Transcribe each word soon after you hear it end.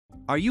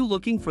Are you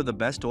looking for the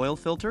best oil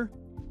filter?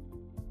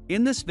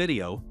 In this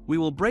video, we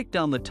will break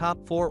down the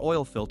top 4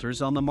 oil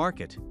filters on the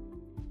market.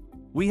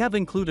 We have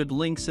included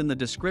links in the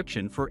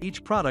description for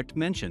each product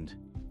mentioned.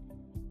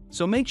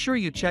 So make sure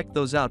you check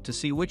those out to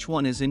see which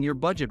one is in your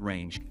budget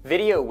range.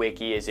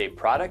 VideoWiki is a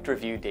product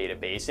review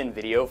database in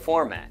video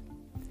format.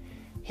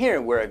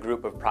 Here we're a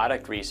group of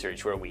product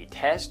research where we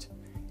test,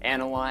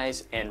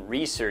 analyze, and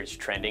research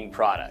trending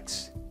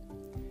products.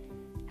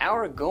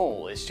 Our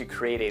goal is to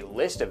create a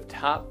list of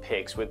top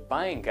picks with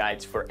buying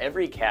guides for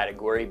every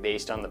category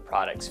based on the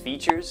product's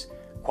features,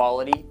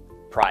 quality,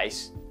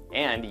 price,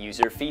 and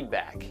user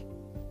feedback.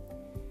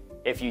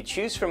 If you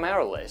choose from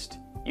our list,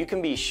 you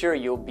can be sure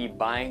you'll be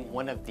buying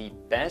one of the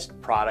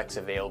best products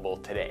available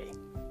today.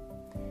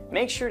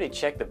 Make sure to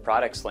check the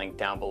products link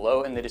down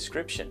below in the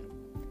description.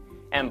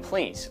 And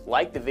please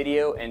like the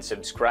video and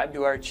subscribe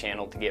to our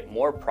channel to get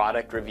more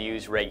product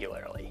reviews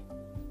regularly.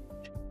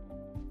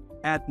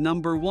 At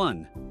number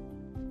 1.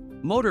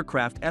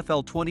 Motorcraft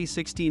FL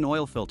 2016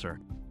 Oil Filter.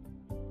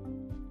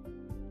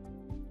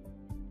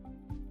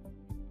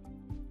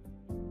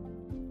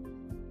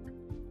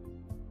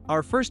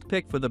 Our first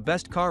pick for the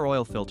best car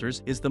oil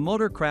filters is the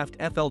Motorcraft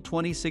FL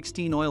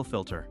 2016 Oil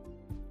Filter.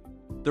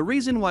 The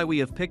reason why we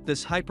have picked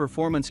this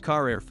high-performance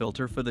car air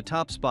filter for the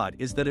top spot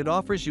is that it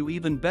offers you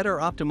even better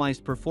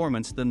optimized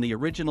performance than the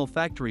original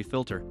factory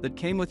filter that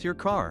came with your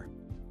car.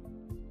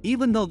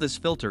 Even though this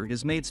filter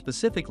is made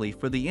specifically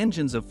for the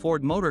engines of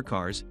Ford motor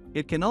cars,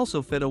 it can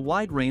also fit a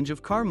wide range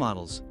of car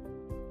models.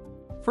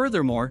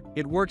 Furthermore,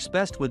 it works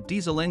best with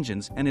diesel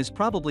engines and is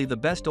probably the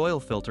best oil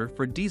filter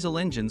for diesel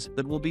engines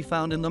that will be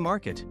found in the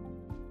market.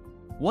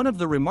 One of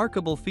the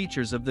remarkable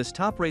features of this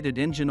top-rated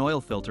engine oil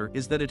filter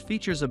is that it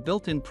features a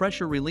built-in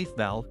pressure relief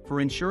valve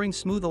for ensuring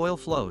smooth oil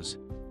flows.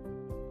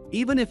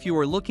 Even if you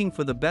are looking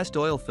for the best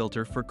oil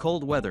filter for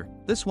cold weather,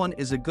 this one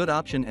is a good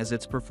option as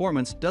its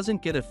performance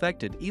doesn't get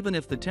affected even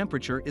if the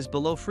temperature is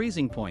below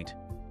freezing point.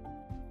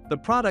 The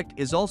product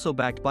is also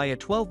backed by a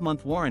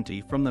 12-month warranty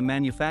from the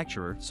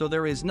manufacturer, so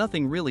there is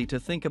nothing really to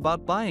think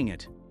about buying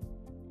it.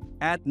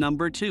 At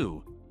number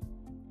 2.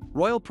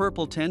 Royal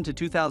Purple 10 to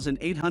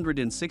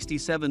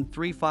 2867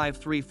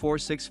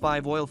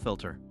 353465 Oil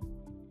Filter.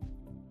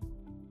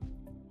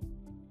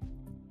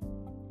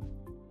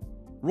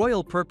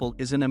 Royal Purple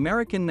is an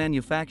American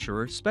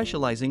manufacturer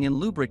specializing in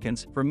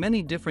lubricants for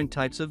many different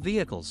types of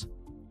vehicles.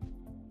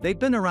 They've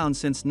been around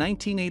since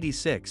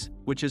 1986,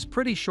 which is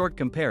pretty short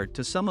compared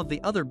to some of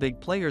the other big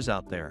players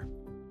out there.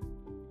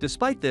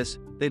 Despite this,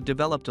 they've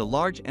developed a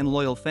large and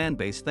loyal fan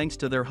base thanks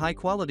to their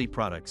high-quality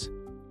products.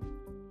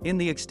 In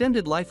the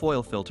extended life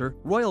oil filter,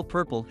 Royal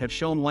Purple have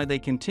shown why they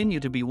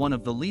continue to be one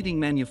of the leading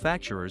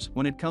manufacturers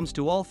when it comes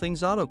to all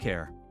things auto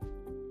care.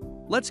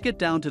 Let's get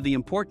down to the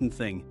important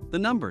thing, the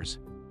numbers.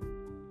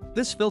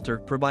 This filter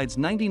provides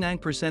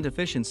 99%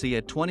 efficiency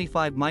at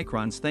 25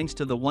 microns thanks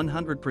to the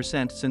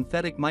 100%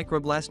 synthetic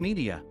microglass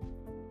media.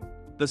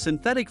 The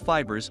synthetic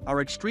fibers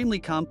are extremely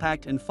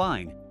compact and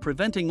fine,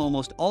 preventing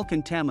almost all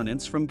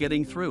contaminants from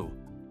getting through.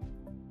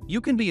 You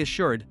can be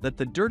assured that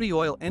the dirty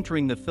oil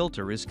entering the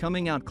filter is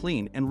coming out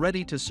clean and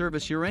ready to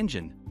service your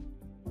engine.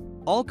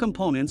 All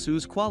components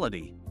ooze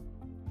quality.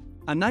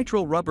 A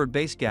nitrile rubber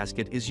base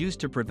gasket is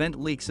used to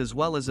prevent leaks as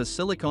well as a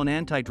silicone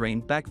anti-drain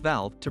back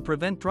valve to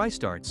prevent dry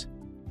starts.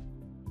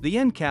 The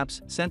end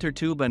caps, center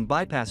tube and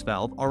bypass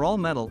valve are all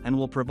metal and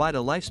will provide a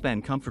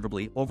lifespan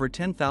comfortably over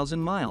 10,000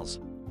 miles.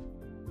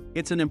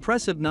 It's an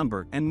impressive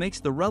number and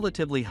makes the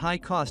relatively high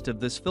cost of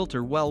this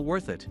filter well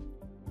worth it.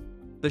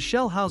 The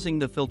shell housing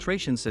the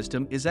filtration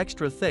system is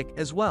extra thick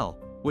as well,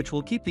 which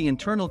will keep the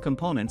internal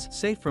components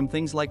safe from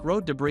things like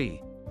road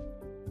debris.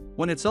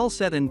 When it's all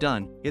said and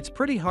done, it's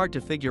pretty hard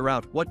to figure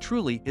out what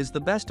truly is the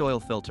best oil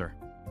filter.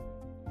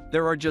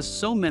 There are just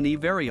so many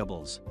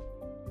variables.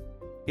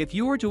 If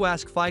you were to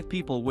ask 5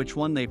 people which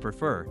one they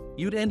prefer,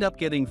 you'd end up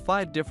getting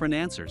 5 different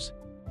answers.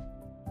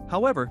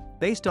 However,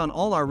 based on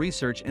all our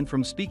research and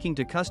from speaking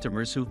to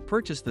customers who've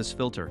purchased this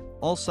filter,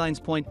 all signs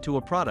point to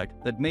a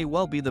product that may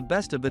well be the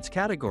best of its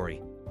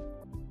category.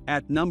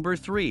 At number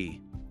 3.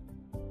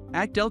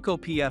 ACDelco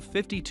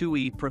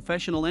PF52E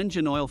Professional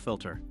Engine Oil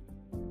Filter.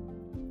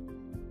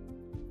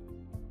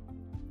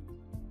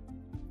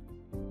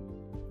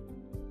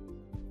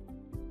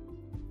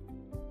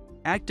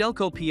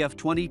 ACDelco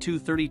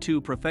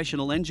PF2232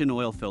 Professional Engine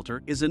Oil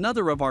Filter is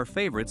another of our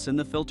favorites in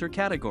the filter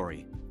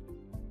category.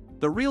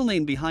 The real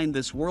name behind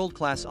this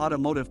world-class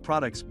automotive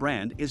products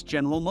brand is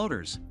General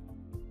Motors.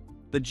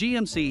 The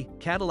GMC,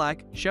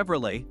 Cadillac,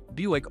 Chevrolet,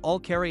 Buick all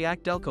carry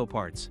ACDelco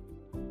parts.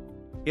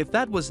 If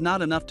that was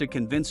not enough to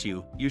convince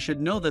you, you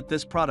should know that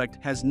this product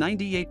has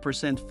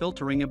 98%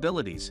 filtering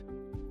abilities.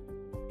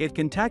 It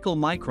can tackle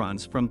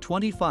microns from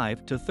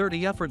 25 to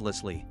 30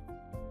 effortlessly.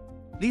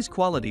 These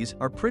qualities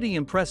are pretty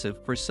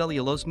impressive for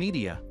cellulose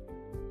media.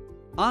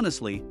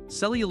 Honestly,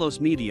 cellulose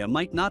media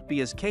might not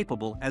be as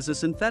capable as a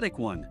synthetic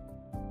one.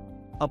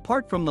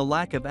 Apart from the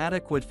lack of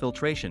adequate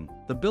filtration,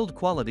 the build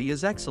quality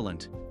is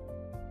excellent.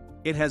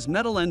 It has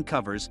metal end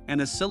covers and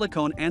a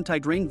silicone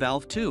anti-drain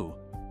valve too.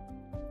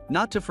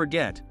 Not to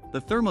forget,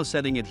 the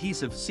thermosetting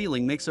adhesive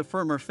sealing makes a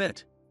firmer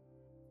fit.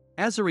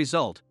 As a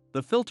result,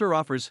 the filter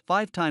offers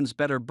 5 times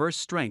better burst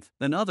strength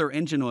than other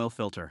engine oil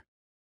filter.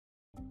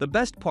 The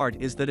best part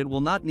is that it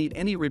will not need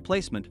any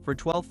replacement for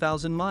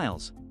 12,000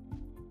 miles.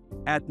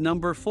 At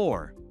number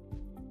 4.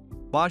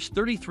 Bosch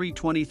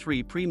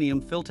 3323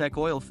 Premium Filtec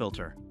Oil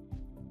Filter.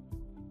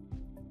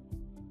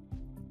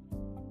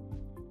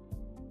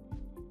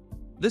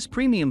 This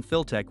premium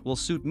Filtec will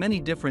suit many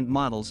different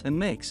models and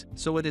makes,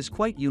 so it is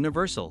quite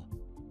universal.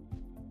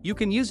 You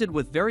can use it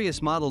with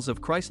various models of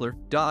Chrysler,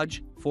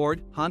 Dodge,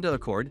 Ford, Honda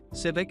Accord,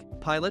 Civic,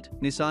 Pilot,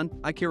 Nissan,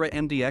 Acura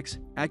MDX,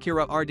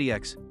 Acura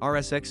RDX,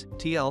 RSX,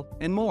 TL,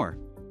 and more.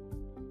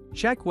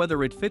 Check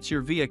whether it fits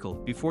your vehicle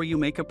before you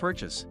make a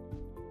purchase.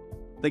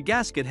 The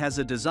gasket has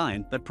a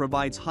design that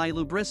provides high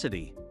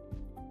lubricity.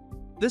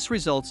 This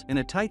results in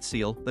a tight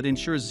seal that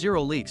ensures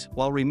zero leaks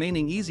while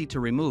remaining easy to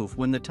remove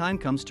when the time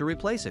comes to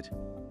replace it.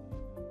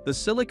 The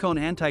silicone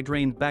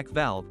anti-drain back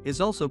valve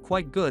is also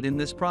quite good in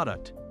this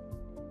product.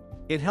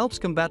 It helps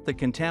combat the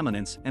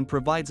contaminants and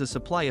provides a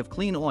supply of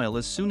clean oil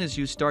as soon as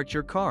you start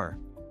your car.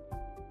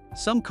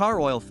 Some car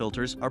oil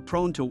filters are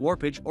prone to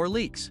warpage or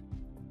leaks.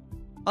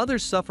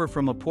 Others suffer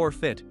from a poor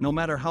fit. No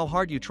matter how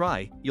hard you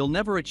try, you'll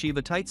never achieve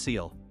a tight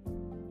seal.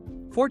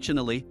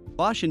 Fortunately,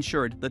 Bosch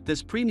ensured that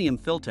this premium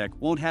Filtec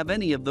won't have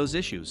any of those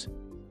issues.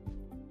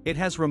 It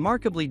has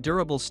remarkably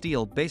durable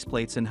steel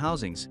baseplates and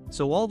housings,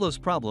 so all those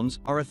problems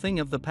are a thing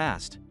of the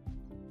past.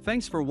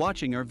 Thanks for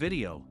watching our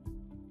video.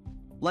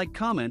 Like,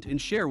 comment,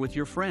 and share with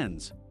your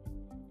friends.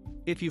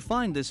 If you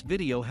find this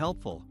video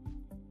helpful,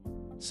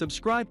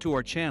 subscribe to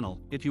our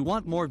channel if you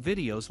want more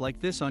videos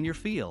like this on your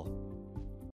feel.